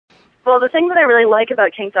Well, the thing that I really like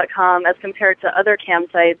about kink.com as compared to other cam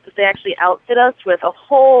sites is they actually outfit us with a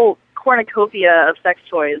whole cornucopia of sex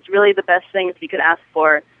toys, really the best things you could ask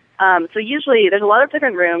for. So usually there's a lot of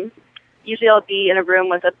different rooms. Usually I'll be in a room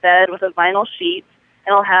with a bed with a vinyl sheet,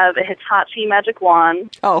 and I'll have a Hitachi magic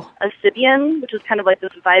wand, a Sibian, which is kind of like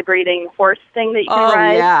this vibrating horse thing that you can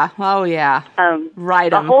ride. Oh, yeah.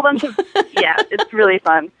 Ride 'em. A whole bunch of, yeah, it's really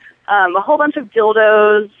fun. A whole bunch of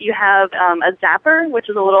dildos. You have a zapper, which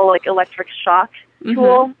is a little like electric shock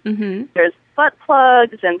tool. Mm-hmm. There's butt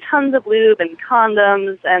plugs and tons of lube and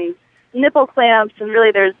condoms and nipple clamps, and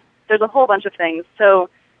really there's a whole bunch of things. So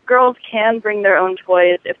girls can bring their own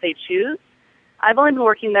toys if they choose. I've only been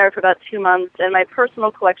working there for about 2 months, and my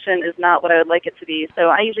personal collection is not what I would like it to be. So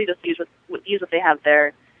I usually just use what they have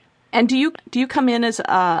there. And do you come in as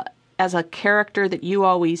a character that you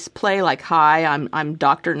always play? Like, hi, I'm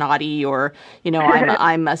Dr. Naughty, or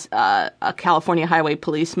I'm a California highway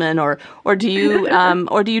policeman, or do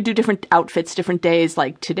you do different outfits different days?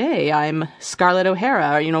 Like today, I'm Scarlett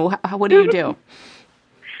O'Hara. What do you do?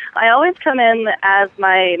 I always come in as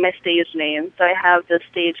my stage name. So I have this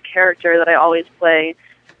stage character that I always play,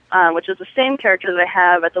 which is the same character that I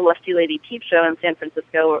have at the Lusty Lady Peep Show in San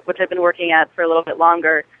Francisco, which I've been working at for a little bit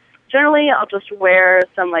longer. Generally, I'll just wear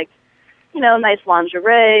some nice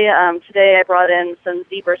lingerie. Today I brought in some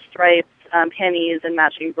zebra stripes, panties, and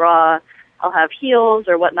matching bra. I'll have heels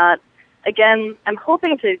or whatnot. Again, I'm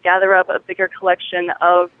hoping to gather up a bigger collection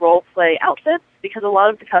of role play outfits because a lot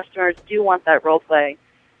of the customers do want that role play.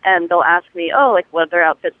 And they'll ask me, what other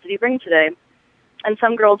outfits did you bring today? And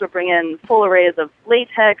some girls will bring in full arrays of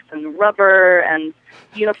latex and rubber and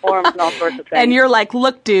uniforms and all sorts of things. And you're like,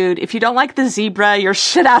 look, dude, if you don't like the zebra, you're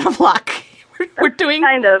shit out of luck. We're doing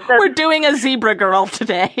a zebra girl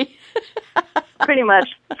today. Pretty much.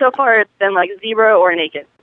 So far, it's been like zebra or naked.